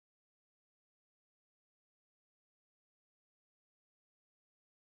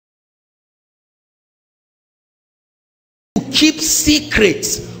keep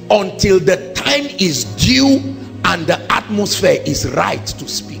secrets until the time is due and the atmosphere is right to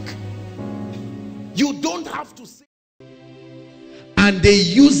speak. You don't have to say. And they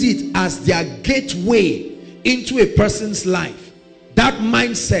use it as their gateway into a person's life. That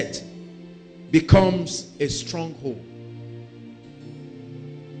mindset becomes a stronghold.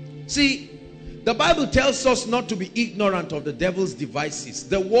 See, the Bible tells us not to be ignorant of the devil's devices.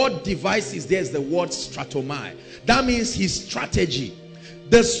 The word devices, there's the word stratomai. That means his strategy.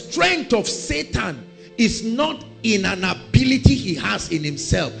 The strength of Satan is not in an ability he has in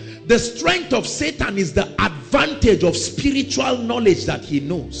himself. The strength of Satan is the advantage of spiritual knowledge that he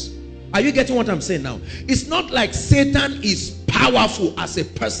knows. Are you getting what I'm saying now? It's not like Satan is powerful as a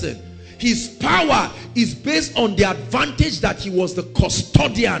person. His power is based on the advantage that he was the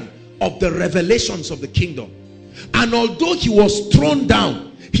custodian of the revelations of the kingdom. And although he was thrown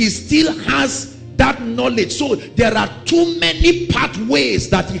down, he still has that knowledge. So there are too many pathways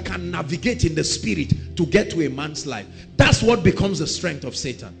that he can navigate in the spirit to get to a man's life. That's what becomes the strength of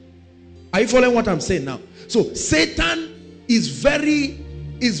Satan. Are you following what I'm saying now? So Satan is very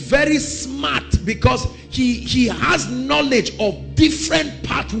smart because he has knowledge of different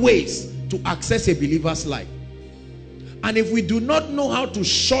pathways to access a believer's life. And if we do not know how to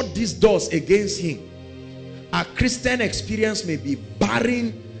shut these doors against him, our Christian experience may be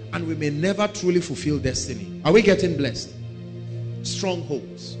barren and we may never truly fulfill destiny. Are we getting blessed?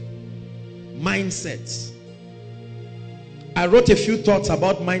 Strongholds, mindsets. I wrote a few thoughts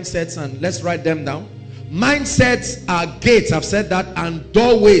about mindsets and let's write them down. Mindsets are gates, I've said that, and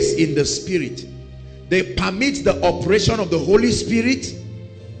doorways in the spirit. They permit the operation of the Holy Spirit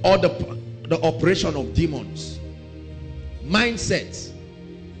or the operation of demons. Mindsets.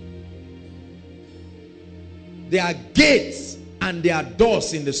 They are gates and they are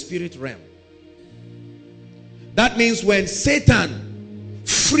doors in the spirit realm. That means when Satan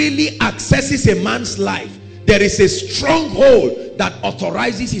freely accesses a man's life, there is a stronghold that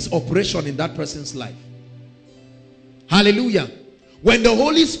authorizes his operation in that person's life. Hallelujah. When the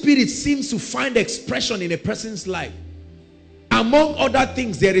Holy Spirit seems to find expression in a person's life, among other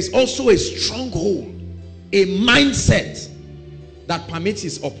things, there is also a stronghold, a mindset that permits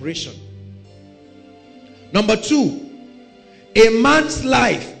his operation. Number two, a man's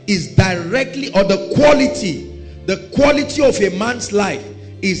life is directly, or the quality of a man's life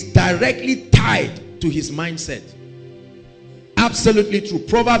is directly tied to his mindset. Absolutely true.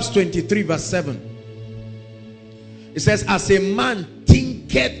 Proverbs 23 verse 7. It says, as a man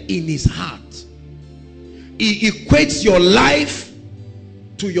thinketh in his heart. He equates your life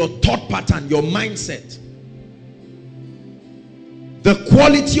to your thought pattern, your mindset. The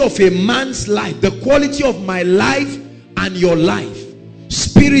quality of a man's life, the quality of my life and your life,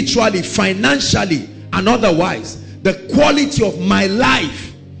 spiritually, financially, and otherwise, the quality of my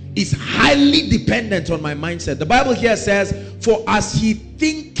life is highly dependent on my mindset. The Bible here says, for as he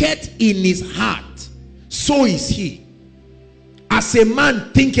thinketh in his heart, so is he. As a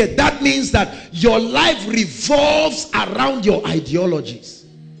man thinketh, that means that your life revolves around your ideologies.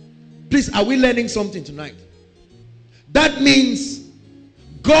 Please, are we learning something tonight? That means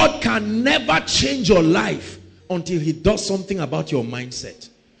God can never change your life until he does something about your mindset.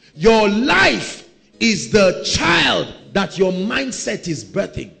 Your life is the child that your mindset is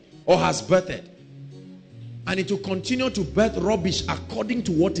birthing or has birthed. And it will continue to birth rubbish according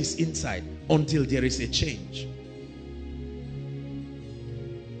to what is inside until there is a change.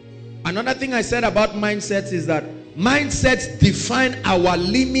 Another thing I said about mindsets is that mindsets define our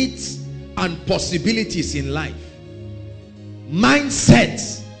limits and possibilities in life.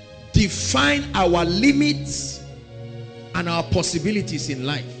 Mindsets define our limits and our possibilities in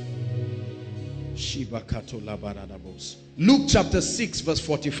life. Luke chapter 6 verse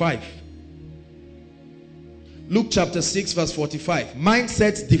 45. Luke chapter 6 verse 45.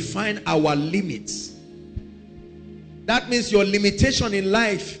 Mindsets define our limits. That means your limitation in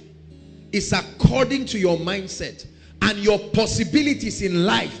life is according to your mindset, and your possibilities in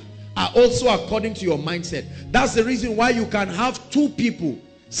life are also according to your mindset. That's the reason why you can have two people,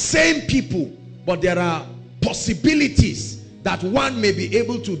 same people, but there are possibilities that one may be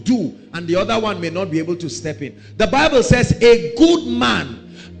able to do and the other one may not be able to step in. The Bible says a good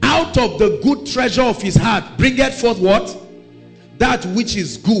man out of the good treasure of his heart bringeth forth what? That which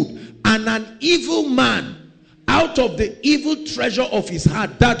is good. And an evil man out of the evil treasure of his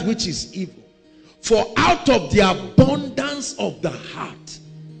heart that which is evil. For out of the abundance of the heart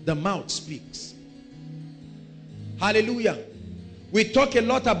the mouth speaks. Hallelujah. We talk a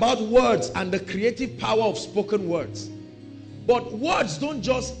lot about words and the creative power of spoken words. But words don't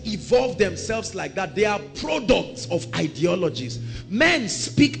just evolve themselves like that. They are products of ideologies. Men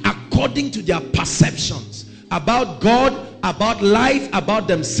speak according to their perceptions about God, about life, about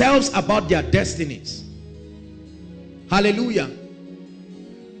themselves, about their destinies. Hallelujah.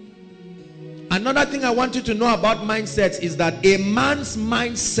 Another thing I want you to know about mindsets is that a man's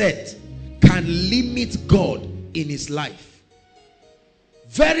mindset can limit God in his life.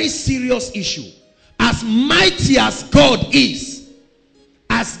 Very serious issue. As mighty as God is,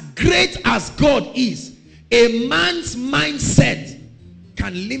 as great as God is, a man's mindset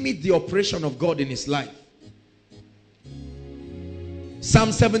can limit the operation of God in his life.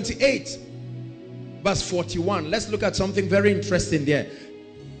 Psalm 78 verse 41. Let's look at something very interesting there.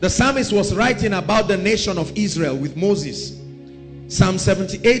 The psalmist was writing about the nation of Israel with Moses. Psalm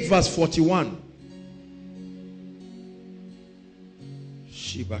 78 verse 41.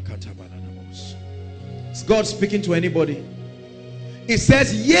 Is God speaking to anybody? It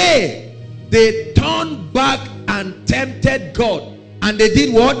says, yea, they turned back and tempted God. And they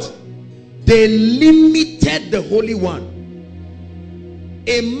did what? They limited the Holy One.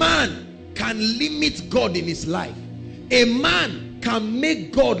 A man can limit God in his life. A man can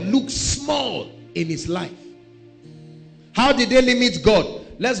make God look small in his life. How did they limit God?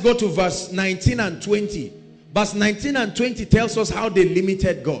 Let's go to verse 19 and 20. Verse 19 and 20 tells us how they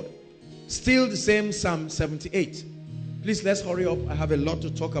limited God. Still the same Psalm 78. Please, let's hurry up. I have a lot to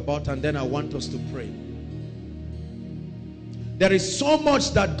talk about and then I want us to pray. There is so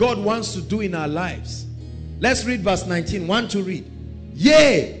much that God wants to do in our lives. Let's read verse 19. One to read.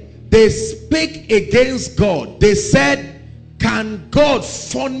 Yea, they spake against God. They said, can God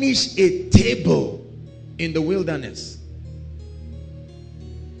furnish a table in the wilderness?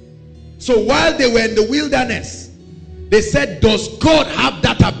 So while they were in the wilderness, they said, does God have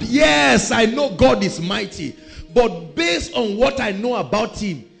that? Yes, I know God is mighty. But based on what I know about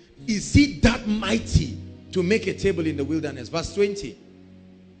him, is he that mighty to make a table in the wilderness? Verse 20.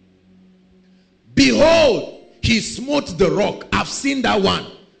 Behold, he smote the rock. I've seen that one.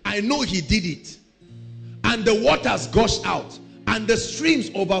 I know he did it. And the waters gushed out. And the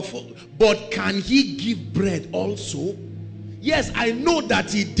streams overflow. But can he give bread also? Yes, I know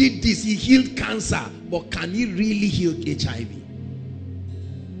that he did this. He healed cancer. But can he really heal HIV?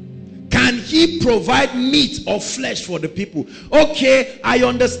 Can he provide meat or flesh for the people? Okay, I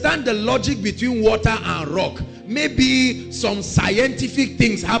understand the logic between water and rock. Maybe some scientific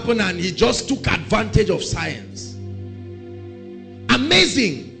things happen and he just took advantage of science.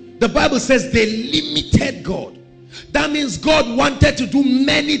 Amazing. The Bible says they limited God. That means God wanted to do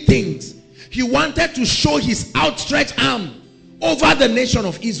many things. He wanted to show his outstretched arm over the nation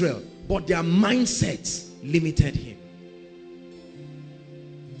of Israel. But their mindsets limited him.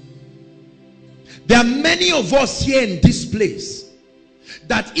 There are many of us here in this place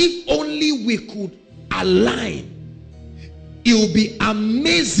that if only we could align, it will be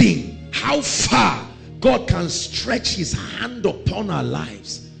amazing how far God can stretch his hand upon our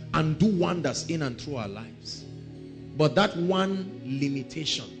lives and do wonders in and through our lives. But that one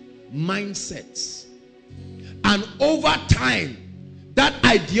limitation, mindsets. And over time, that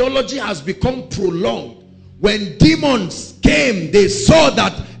ideology has become prolonged. When demons came, they saw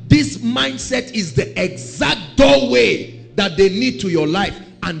that this mindset is the exact doorway that they need to your life,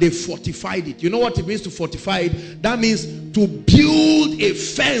 and they fortified it. You know what it means to fortify it? That means to build a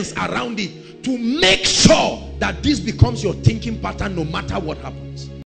fence around it, to make sure that this becomes your thinking pattern no matter what happens.